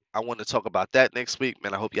I want to talk about that next week,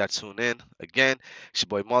 man. I hope y'all tune in. Again, it's your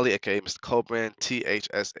boy Molly, aka Mr. Cobran,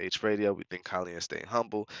 THSH Radio. We think highly and stay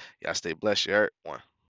humble. Y'all stay blessed. You heard? One.